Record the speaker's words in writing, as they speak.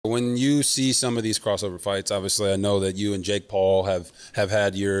when you see some of these crossover fights, obviously I know that you and Jake Paul have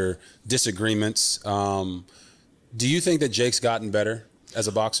had your disagreements. Do you think that Jake's gotten better as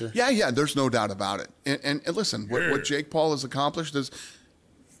a boxer? Yeah, there's no doubt about it. And listen, what Jake Paul has accomplished is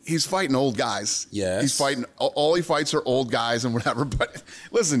he's fighting old guys. Yes. He's fighting, all he fights are old guys and whatever. But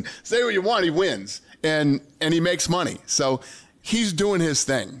listen, say what you want, he wins. And he makes money. So he's doing his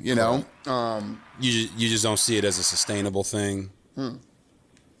thing, you know. You just don't see it as a sustainable thing.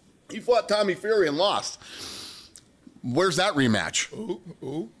 He fought Tommy Fury and lost. Where's that rematch?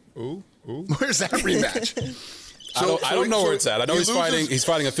 Ooh. Where's that rematch? I don't know where it's at. I know he's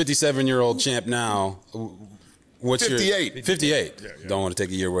fighting a 57-year-old champ now. What's 58. Your 58? Yeah. Don't want to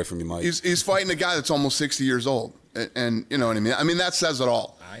take a year away from you, Mike. He's fighting a guy that's almost 60 years old. And you know what I mean? I mean, that says it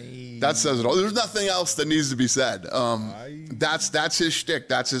all. That says it all. There's nothing else that needs to be said. That's his shtick.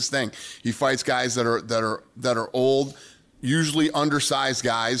 That's his thing. He fights guys that are old, usually undersized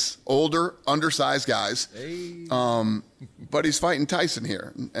guys, older, undersized guys. But he's fighting Tyson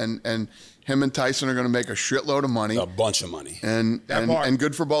here, and him and Tyson are going to make a shitload of money, a bunch of money, and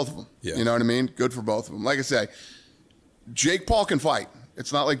good for both of them. Yeah. You know what I mean? Good for both of them. Like I say, Jake Paul can fight.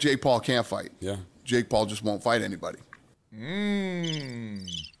 It's not like Jake Paul can't fight. Yeah. Jake Paul just won't fight anybody. Y'all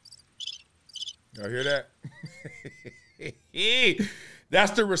hear that?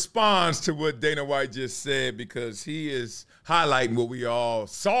 That's the response to what Dana White just said, because he is highlighting what we all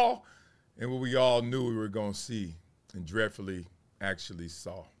saw and what we all knew we were going to see and dreadfully actually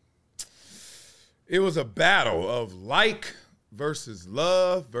saw. It was a battle of like versus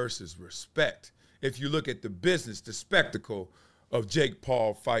love versus respect. If you look at the business, the spectacle of Jake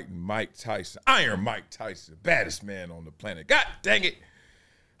Paul fighting Mike Tyson. Iron Mike Tyson, baddest man on the planet. God dang it.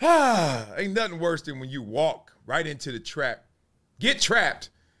 Ain't nothing worse than when you walk right into the trap, get trapped,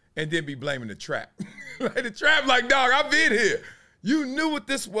 and then be blaming the trap. Like the trap, like, dog, I've been here. You knew what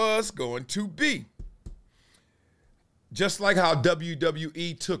this was going to be. Just like how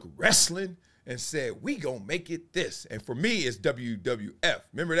WWE took wrestling and said, we gonna make it this. And for me, it's WWF.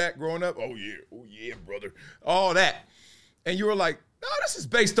 Remember that growing up? Oh yeah, brother. All that. And you were like, no, this is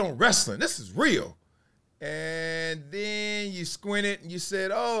based on wrestling. This is real. And then you squinted and you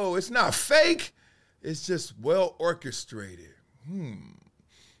said, oh, it's not fake. It's just well orchestrated.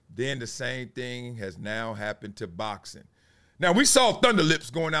 Then the same thing has now happened to boxing. Now, we saw Thunder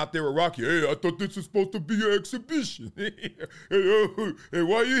Lips going out there with Rocky. Hey, I thought this was supposed to be an exhibition. Hey,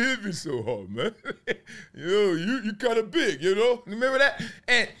 why you hit me so hard, man? You kind of big, you know? Remember that?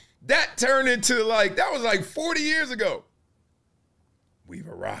 And that turned into that was like 40 years ago. We've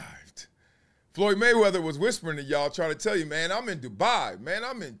arrived. Floyd Mayweather was whispering to y'all, trying to tell you, man, I'm in Dubai. Man,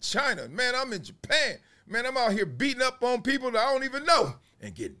 I'm in China. Man, I'm in Japan. Man, I'm out here beating up on people that I don't even know.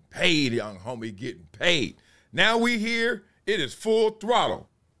 And getting paid, young homie, getting paid. Now we here. It is full throttle.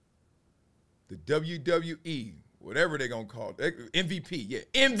 The WWE, whatever they're going to call it, MVP, yeah,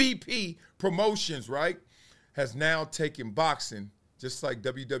 MVP Promotions, right, has now taken boxing just like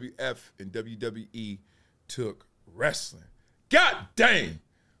WWF and WWE took wrestling. God dang,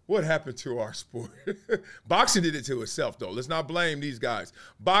 what happened to our sport? Boxing did it to itself, though. Let's not blame these guys.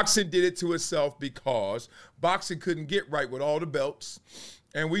 Boxing did it to itself because boxing couldn't get right with all the belts,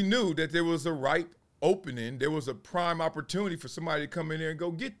 and we knew that there was a ripe opening, there was a prime opportunity for somebody to come in there and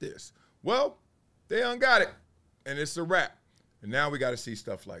go get this. Well, they done got it, and it's a wrap. And now we got to see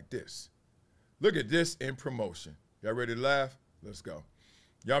stuff like this. Look at this in promotion. Y'all ready to laugh? Let's go.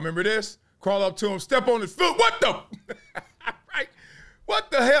 Y'all remember this? Crawl up to him, step on his foot. What the? Right? What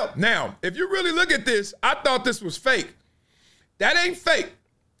the hell? Now, if you really look at this, I thought this was fake. That ain't fake.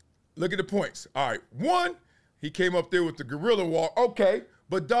 Look at the points. All right. One, he came up there with the gorilla walk. Okay,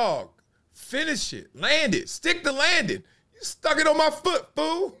 but dog, finish it. Land it. Stick the landing. You stuck it on my foot,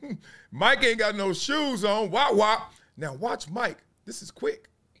 fool. Mike ain't got no shoes on. Wop, wop. Now watch Mike. This is quick.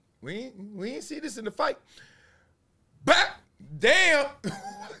 We ain't see this in the fight. Back. Damn.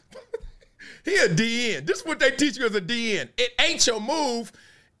 He a DN. This is what they teach you as a DN. It ain't your move.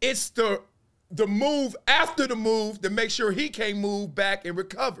 It's the move after the move to make sure he can't move back and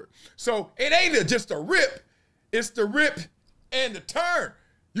recover. So it ain't just a rip. It's the rip and the turn.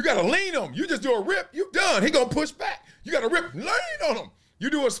 You got to lean on him. You just do a rip, you done. He going to push back. You got to rip, lean on him. You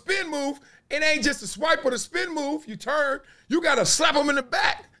do a spin move. It ain't just a swipe or a spin move. You turn. You got to slap him in the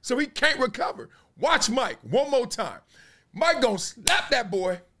back so he can't recover. Watch Mike one more time. Mike going to slap that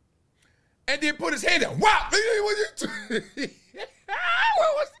boy and then put his hand down. Wow.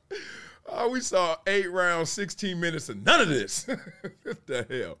 We saw 8 rounds, 16 minutes of none of this. What the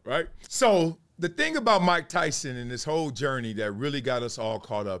hell, right? So the thing about Mike Tyson and this whole journey that really got us all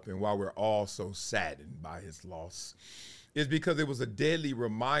caught up and why we're all so saddened by his loss is because it was a deadly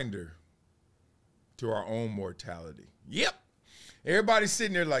reminder to our own mortality. Yep. Everybody's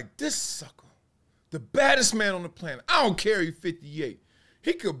sitting there like, this sucker, the baddest man on the planet. I don't care he's 58.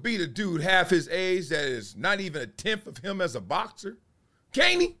 He could beat a dude half his age that is not even a tenth of him as a boxer.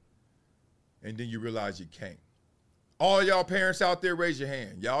 Can't he? And then you realize you can't. All y'all parents out there, raise your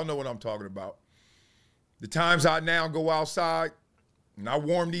hand. Y'all know what I'm talking about. The times I now go outside and I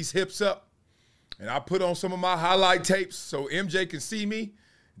warm these hips up and I put on some of my highlight tapes so MJ can see me.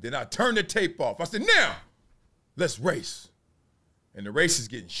 Then I turn the tape off. I said, now, let's race. And the race is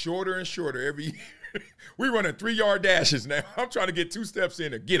getting shorter and shorter every year. We're running 3-yard dashes now. I'm trying to get 2 steps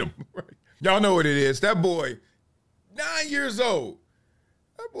in to get him. Y'all know what it is. That boy, 9 years old.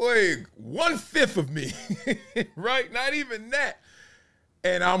 That boy, 1/5 of me, right? Not even that.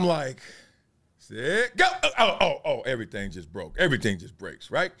 And I'm like, set, go. Oh, everything just broke. Everything just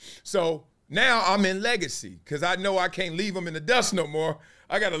breaks, right? So now I'm in legacy because I know I can't leave him in the dust no more.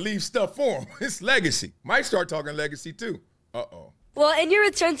 I got to leave stuff for him. It's legacy. Might start talking legacy too. Uh-oh. Well, in your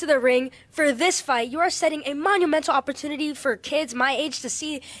return to the ring for this fight, you are setting a monumental opportunity for kids my age to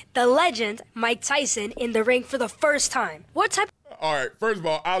see the legend, Mike Tyson, in the ring for the first time. What type? All right, first of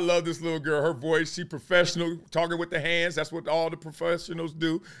all, I love this little girl. Her voice, she professional, talking with the hands. That's what all the professionals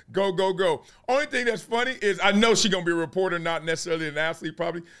do. Go, go, go. Only thing that's funny is I know she's going to be a reporter, not necessarily an athlete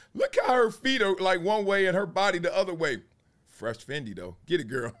probably. Look how her feet are like one way and her body the other way. Fresh Fendi, though. Get it,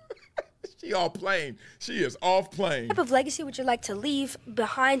 girl. She all plain. She is off plane. What type of legacy would you like to leave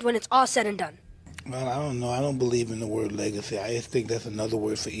behind when it's all said and done? Well, I don't know. I don't believe in the word legacy. I just think that's another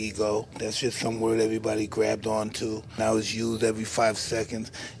word for ego. That's just some word everybody grabbed onto. Now it's used every 5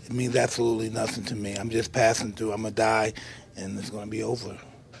 seconds. It means absolutely nothing to me. I'm just passing through. I'm going to die, and it's going to be over.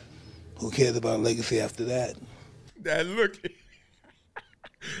 Who cares about legacy after that? That look.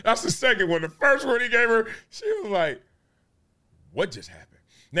 That's the second one. The first one he gave her, she was like, what just happened?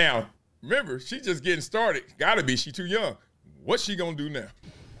 Now, remember, she's just getting started. Gotta be. She too young. What's she going to do now?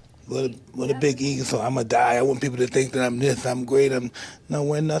 What a big ego. So I'm going to die. I want people to think that I'm this, I'm great. No,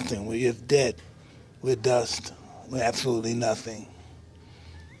 we're nothing. We're just dead. We're dust. We're absolutely nothing.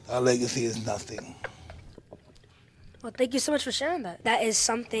 Our legacy is nothing. Well, thank you so much for sharing that. That is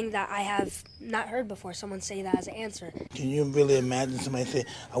something that I have not heard before, someone say that as an answer. Can you really imagine somebody say,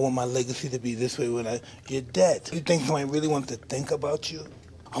 I want my legacy to be this way when you're dead? You think somebody really wants to think about you?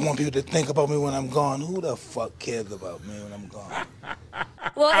 I want people to think about me when I'm gone. Who the fuck cares about me when I'm gone?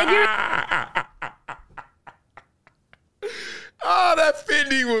 Well, and you're... Oh, that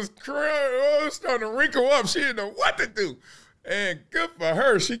Fendi was starting to wrinkle up. She didn't know what to do. And good for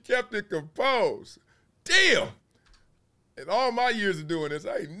her. She kept it composed. Damn. In all my years of doing this,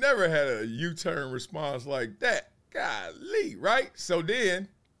 I ain't never had a U-turn response like that. Golly, right? So then,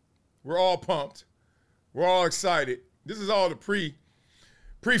 we're all pumped. We're all excited. This is all the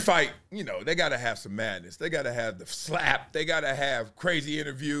pre-fight. You know, they got to have some madness. They got to have the slap. They got to have crazy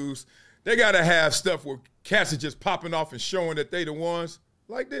interviews. They got to have stuff where cats are just popping off and showing that they the ones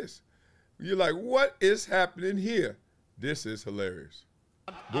like this. You're like, what is happening here? This is hilarious.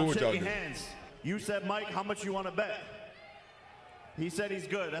 I'm shaking hands. You said, Mike, how much you want to bet? He said he's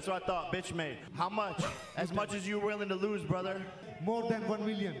good. That's what I thought. Bitch made. How much? As much as you're willing to lose, brother. More than 1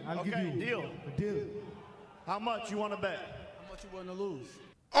 million. I'll give you. Deal. A deal. How much you want to bet? How much you want to lose?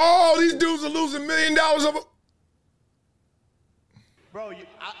 Oh, these dudes are losing $1 million of it. Bro,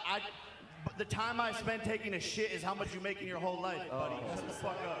 but the time I spent taking a shit is how much you make in your whole life, buddy. Shut the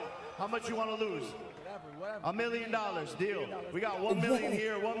fuck up. How much you want to lose? $1 million. Deal. We got 1 million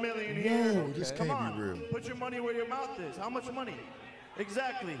here, 1 million here. Whoa, this Come can't on. be real. Put your money where your mouth is. How much money?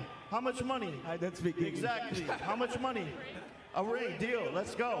 Exactly. How much money? That's big. Exactly. How much money? A ring. Deal.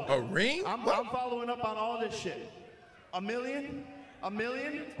 Let's go. A ring? I'm following up on all this shit. $1 million? $1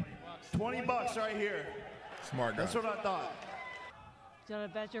 million? $20 right here. Smart guy. That's what I thought. Do you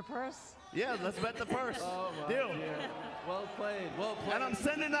want to bet your purse? Yeah, let's bet the purse. Deal. Dear. Well played. Well played. And I'm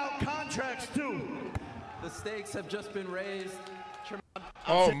sending out contracts too. The stakes have just been raised.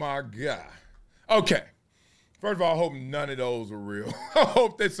 Oh my God. Okay. First of all, I hope none of those were real. I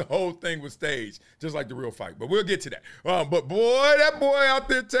hope this whole thing was staged, just like the real fight. But we'll get to that. But boy, that boy out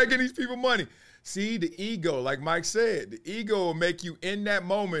there taking these people money. See, the ego, like Mike said, the ego will make you in that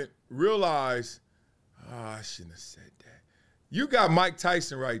moment realize, I shouldn't have said that. You got Mike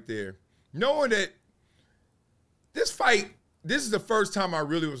Tyson right there, knowing that this fight, this is the first time I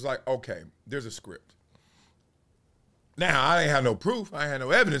really was like, okay, there's a script. Now, I ain't have no proof. I ain't had no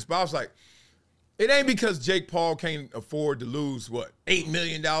evidence, but I was like, it ain't because Jake Paul can't afford to lose, what, $8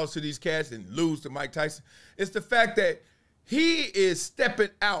 million to these cats and lose to Mike Tyson. It's the fact that he is stepping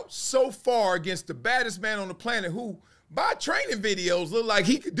out so far against the baddest man on the planet who my training videos look like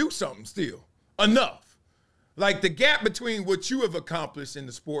he could do something still. Enough. Like the gap between what you have accomplished in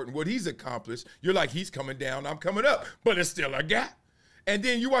the sport and what he's accomplished, you're like, he's coming down, I'm coming up. But it's still a gap. And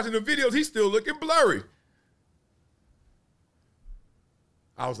then you watching the videos, he's still looking blurry.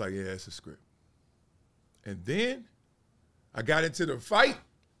 I was like, yeah, it's a script. And then I got into the fight,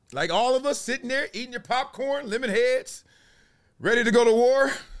 like all of us sitting there eating your popcorn, lemon heads, ready to go to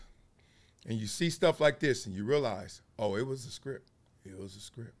war. And you see stuff like this and you realize, oh, it was a script. It was a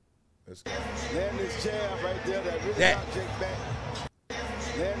script. Let's go. Land this jab right there that really knocked Jake back.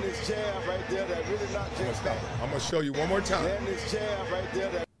 Land this jab right there that really knocked Jake back. I'm going to show you one more time. Land this jab right there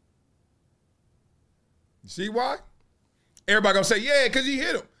that. You see why? Everybody going to say, yeah, because he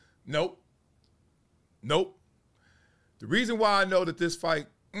hit him. Nope. Nope. The reason why I know that this fight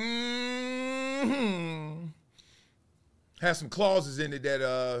has some clauses in it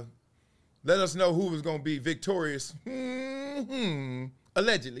that let us know who was going to be victorious.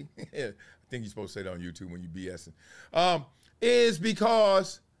 Allegedly. I think you're supposed to say that on YouTube when you BSing. Is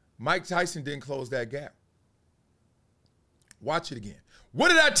because Mike Tyson didn't close that gap. Watch it again. What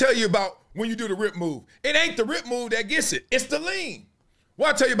did I tell you about when you do the rip move? It ain't the rip move that gets it. It's the lean.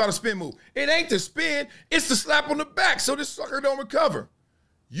 What I tell you about a spin move? It ain't the spin. It's the slap on the back so this sucker don't recover.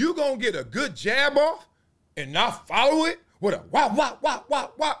 You gonna get a good jab off and not follow it with a wop, wop, wop,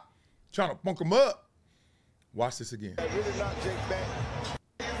 wop, wop, trying to punk him up. Watch this again. That really knocked Jake back.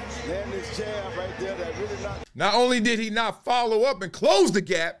 Land this jab right there that really knocked. Not only did he not follow up and close the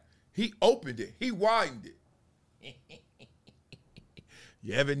gap, he opened it. He widened it.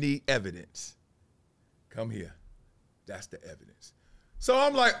 You ever need evidence? Come here. That's the evidence. So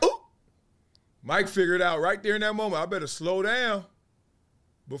I'm like, ooh. Mike figured out right there in that moment, I better slow down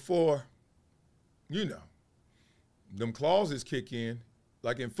before, you know, them clauses kick in.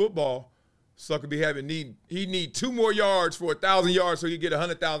 Like in football, sucker be having he need 2 more yards for 1,000 yards so he get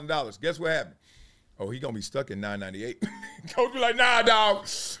 $100,000. Guess what happened? Oh, he gonna be stuck in 998. Coach be like, nah, dog,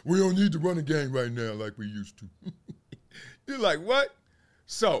 we don't need to run a game right now like we used to. You're like, what?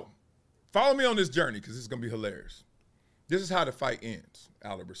 So, follow me on this journey because it's gonna be hilarious. This is how the fight ends,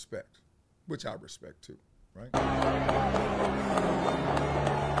 out of respect, which I respect too, right?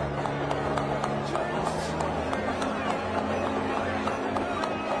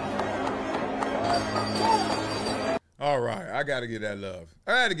 All right, I got to get that love.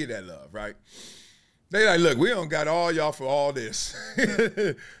 I got to get that love, right? They like, look, we don't got all y'all for all this.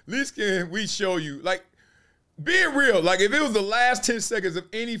 At least can we show you, like, being real, like if it was the last 10 seconds of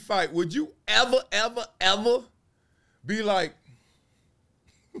any fight, would you ever, ever, ever be like,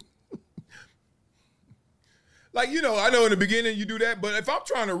 like, you know, I know in the beginning you do that, but if I'm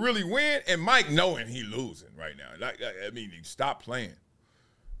trying to really win and Mike knowing he losing right now, like I mean, he stopped playing.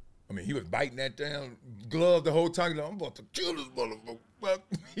 I mean, he was biting that damn glove the whole time. Like, I'm about to kill this motherfucker. But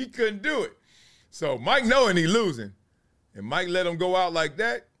he couldn't do it. So Mike knowing he losing, and Mike let him go out like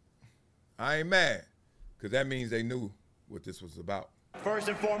that, I ain't mad. Because that means they knew what this was about. First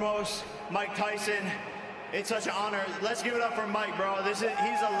and foremost, Mike Tyson, it's such an honor. Let's give it up for Mike, bro. He's a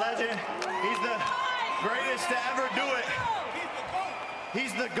legend. He's the greatest to ever do it.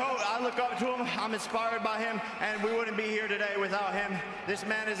 He's the GOAT. I look up to him. I'm inspired by him, and we wouldn't be here today without him. This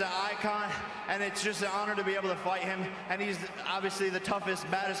man is an icon, and it's just an honor to be able to fight him. And he's obviously the toughest,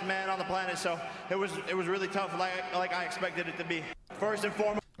 baddest man on the planet. So it was really tough, like I expected it to be. First and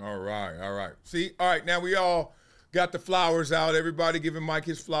foremost. All right, all right. See, all right, now we all got the flowers out. Everybody giving Mike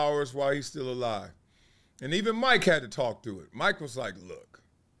his flowers while he's still alive. And even Mike had to talk through it. Mike was like, look,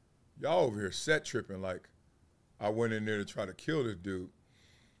 y'all over here set tripping like I went in there to try to kill this dude.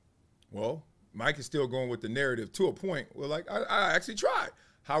 Well, Mike is still going with the narrative to a point. Well, like, I actually tried.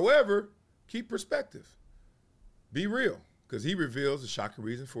 However, keep perspective. Be real, because he reveals the shocking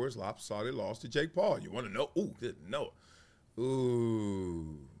reason for his lopsided loss to Jake Paul. You want to know? Ooh, didn't know.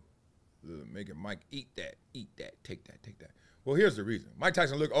 Ooh, making Mike eat that, take that. Well, here's the reason. Mike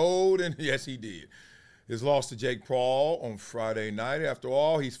Tyson looked old, and yes, he did. His loss to Jake Paul on Friday night. After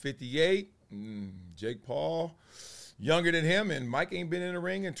all, he's 58. Jake Paul, younger than him, and Mike ain't been in the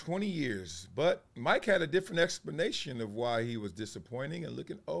ring in 20 years. But Mike had a different explanation of why he was disappointing and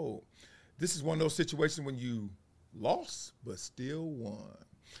looking old. This is one of those situations when you lost but still won.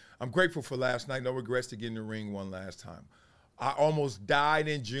 I'm grateful for last night. No regrets to get in the ring one last time. I almost died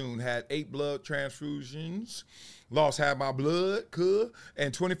in June, had 8 blood transfusions, lost half my blood,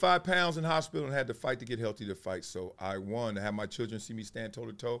 and 25 pounds in hospital and had to fight to get healthy to fight. So I won to have my children see me stand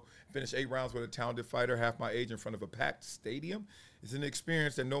toe-to-toe, finish 8 rounds with a talented fighter, half my age in front of a packed stadium. It's an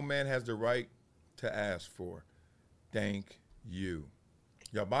experience that no man has the right to ask for. Thank you.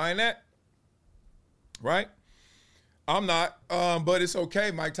 Y'all buying that? Right? I'm not, but it's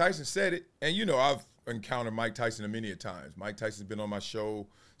okay. Mike Tyson said it. And, you know, I've encountered Mike Tyson many a times. Mike Tyson's been on my show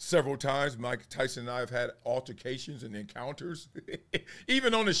several times. Mike Tyson and I have had altercations and encounters,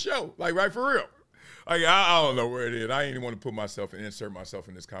 even on the show, like right for real. Like, I don't know where it is. I ain't even want to put myself and insert myself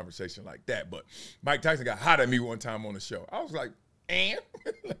in this conversation like that. But Mike Tyson got hot at me one time on the show. I was like, and?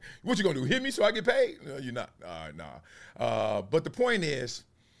 What you going to do, hit me so I get paid? No, you're not. Nah. But the point is,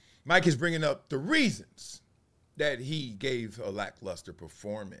 Mike is bringing up the reasons that he gave a lackluster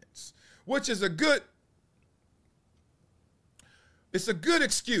performance, which is a good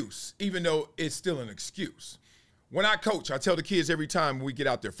excuse, even though it's still an excuse. When I coach, I tell the kids every time we get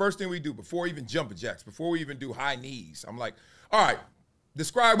out there, first thing we do before even jumping jacks, before we even do high knees, I'm like, all right,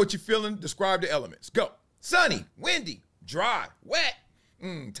 describe what you're feeling, describe the elements. Go. Sunny, windy, dry, wet,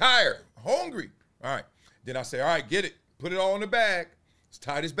 tired, hungry. All right. Then I say, all right, get it. Put it all in the bag. Let's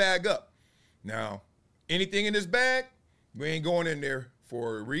tie this bag up. Now, anything in this bag, we ain't going in there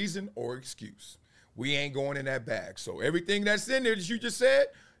for a reason or excuse. We ain't going in that bag. So everything that's in there that you just said,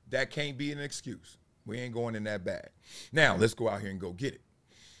 that can't be an excuse. We ain't going in that bag. Now, let's go out here and go get it.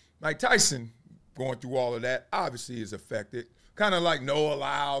 Mike Tyson, going through all of that, obviously is affected. Kind of like Noah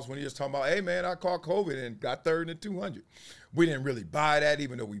Lyles when he was talking about, hey, man, I caught COVID and got third in the 200. We didn't really buy that,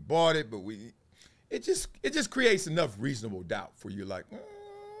 even though we bought it, but it just creates enough reasonable doubt for you, like, oh,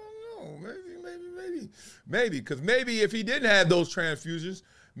 no, maybe. Because maybe if he didn't have those transfusions,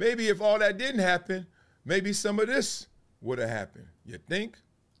 maybe if all that didn't happen, maybe some of this would have happened. You think?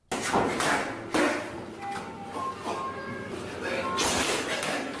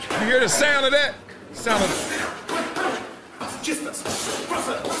 You hear the sound of that? Sound of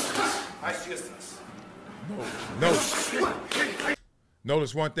No.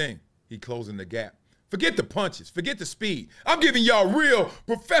 Notice one thing. He closing the gap. Forget the punches. Forget the speed. I'm giving y'all real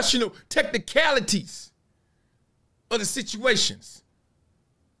professional technicalities of the situations.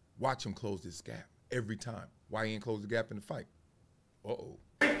 Watch him close this gap every time. Why he ain't close the gap in the fight? Uh-oh.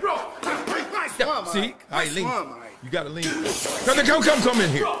 Hey, bro. Nice. See? I lean. You got to lean. Come in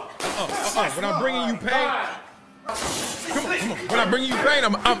here. When I'm bringing you pain, come on. When I'm bringing you pain,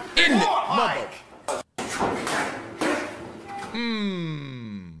 I'm in it, mother.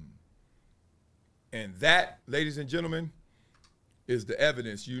 And that, ladies and gentlemen, is the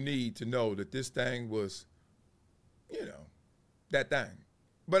evidence you need to know that this thing was, you know, that thing.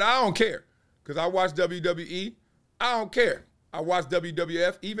 But I don't care, because I watch WWE. I don't care. I watch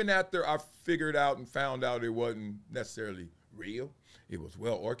WWF even after I figured out and found out it wasn't necessarily real. It was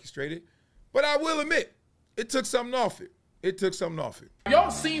well orchestrated. But I will admit, it took something off it. Y'all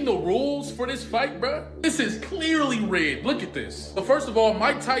seen the rules for this fight, bro? This is clearly rigged. Look at this. So first of all,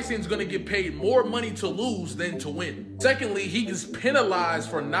 Mike Tyson's gonna get paid more money to lose than to win. Secondly, he gets penalized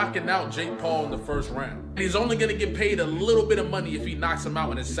for knocking out Jake Paul in the first round. He's only gonna get paid a little bit of money if he knocks him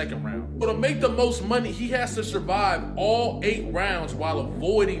out in the second round. But to make the most money, he has to survive all 8 rounds while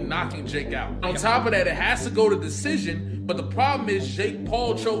avoiding knocking Jake out. On top of that, it has to go to decision. But the problem is Jake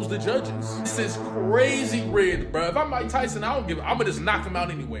Paul chose the judges. This is crazy rigged, bro. If I'm Mike Tyson, I'm gonna just knock him out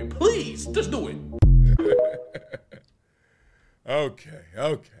anyway. Please, just do it. Okay.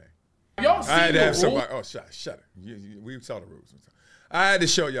 Y'all seen I had to have the somebody. Oh, shut it. We saw the rules. I had to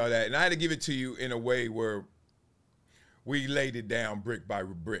show y'all that, and I had to give it to you in a way where we laid it down brick by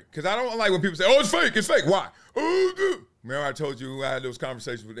brick. Because I don't like when people say, "Oh, it's fake." Why? Remember I told you I had those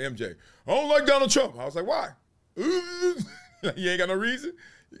conversations with MJ. I don't like Donald Trump. I was like, why? You ain't got no reason.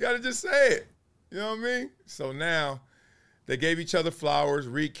 You got to just say it. You know what I mean? So now they gave each other flowers,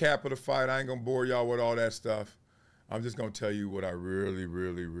 recap of the fight. I ain't going to bore y'all with all that stuff. I'm just going to tell you what I really,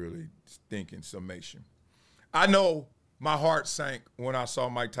 really, really think in summation. I know my heart sank when I saw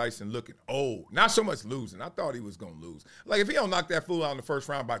Mike Tyson looking old. Not so much losing. I thought he was going to lose. Like, if he don't knock that fool out in the first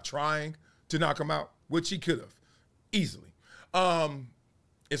round by trying to knock him out, which he could have easily,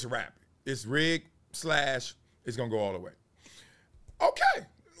 it's a wrap. It's rigged / it's going to go all the way. Okay.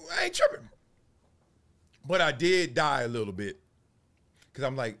 I ain't tripping. But I did die a little bit because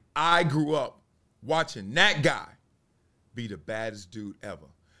I'm like, I grew up watching that guy be the baddest dude ever.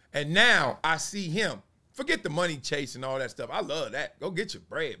 And now I see him. Forget the money chase and all that stuff. I love that. Go get your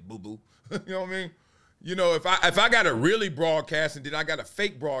bread, boo-boo. You know what I mean? You know, if I got to really broadcast and then I got a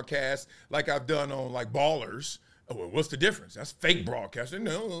fake broadcast like I've done on like Ballers, well, what's the difference? That's fake broadcasting.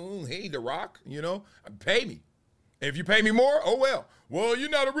 No, hey, The Rock, you know, pay me. If you pay me more, oh well. Well, you're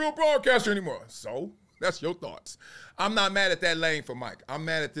not a real broadcaster anymore. So that's your thoughts. I'm not mad at that lane for Mike. I'm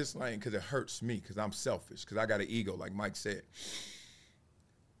mad at this lane because it hurts me because I'm selfish, because I got an ego, like Mike said.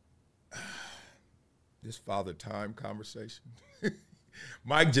 This Father Time conversation.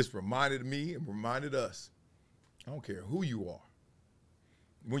 Mike just reminded me and reminded us I don't care who you are.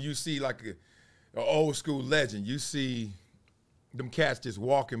 When you see like an old school legend, you see them cats just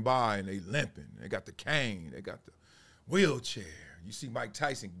walking by and they limping. They got the cane. They got the wheelchair. You see Mike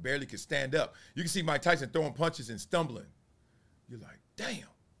Tyson barely could stand up. You can see Mike Tyson throwing punches and stumbling. You're like, damn.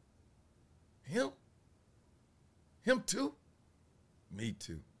 Him? Him too? Me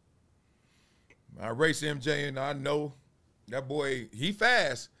too. I race MJ and I know that boy, he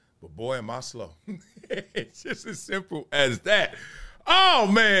fast, but boy, am I slow. It's just as simple as that. Oh,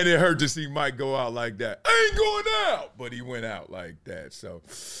 man, it hurt to see Mike go out like that. I ain't going out, but he went out like that. So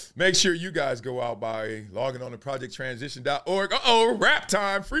make sure you guys go out by logging on to projecttransition.org. Uh-oh, rap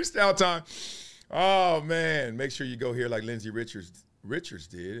time, freestyle time. Oh, man, make sure you go here like Lindsey Richards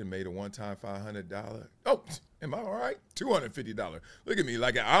did and made a one-time $500. Oh, am I all right? $250. Look at me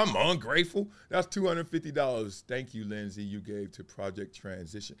like I'm ungrateful. That's $250. Thank you, Lindsey, you gave to Project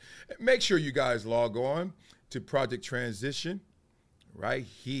Transition. And make sure you guys log on to Project Transition right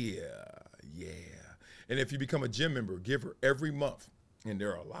here. Yeah. And if you become a gym member, giver every month, and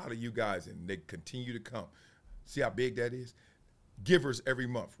there are a lot of you guys, and they continue to come. See how big that is? Givers every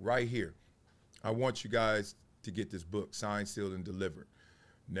month right here. I want you guys to get this book, signed, sealed, and delivered.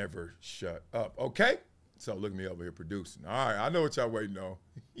 Never shut up, okay? So look at me over here producing. All right, I know what y'all waiting on.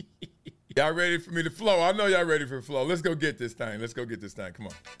 Y'all ready for me to flow? I know y'all ready for the flow. Let's go get this thing. Let's go get this thing. Come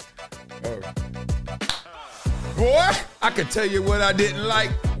on. Oh. Boy, I can tell you what I didn't like.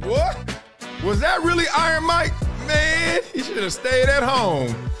 What? Was that really Iron Mike? Man, he should have stayed at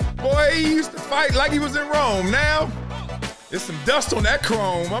home. Boy, he used to fight like he was in Rome. Now, there's some dust on that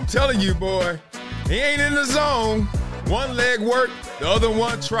chrome. I'm telling you, boy. He ain't in the zone. One leg worked, the other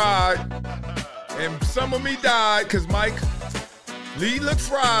one tried. And some of me died because Mike Lee looked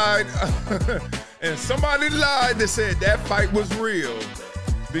fried. And somebody lied that said that fight was real.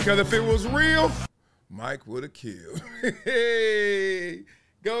 Because if it was real, Mike would have killed. Hey,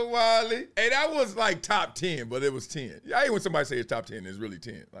 go Wiley. Hey, that was like top 10, but it was 10. I hate when somebody say it's top 10, it's really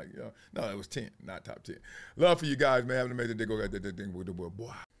 10. Like, you know, no, it was 10, not top 10. Love for you guys, man. Having an amazing day. Go get that thing with the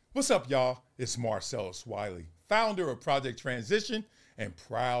boy. What's up, y'all? It's Marcellus Wiley, founder of Project Transition and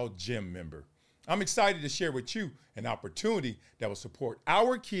proud gym member. I'm excited to share with you an opportunity that will support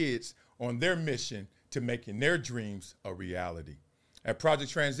our kids on their mission to making their dreams a reality. At Project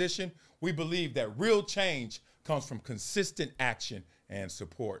Transition, we believe that real change comes from consistent action and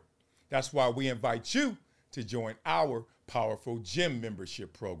support. That's why we invite you to join our powerful gym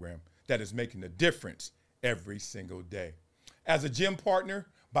membership program that is making a difference every single day. As a gym partner,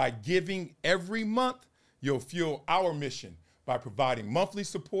 by giving every month, you'll fuel our mission by providing monthly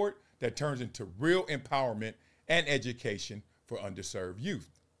support that turns into real empowerment and education for underserved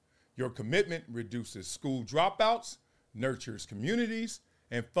youth. Your commitment reduces school dropouts, nurtures communities,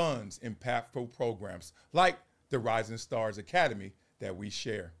 and funds impactful programs like the Rising Stars Academy that we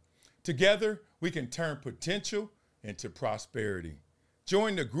share. Together, we can turn potential into prosperity.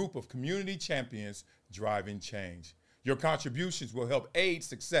 Join the group of community champions driving change. Your contributions will help aid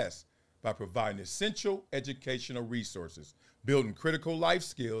success by providing essential educational resources, building critical life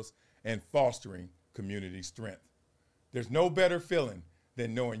skills, and fostering community strength. There's no better feeling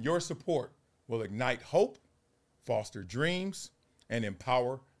than knowing your support will ignite hope, foster dreams, and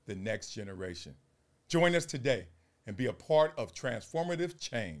empower the next generation. Join us today and be a part of transformative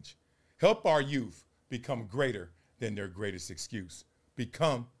change. Help our youth become greater than their greatest excuse.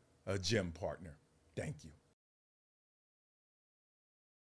 Become a gym partner. Thank you.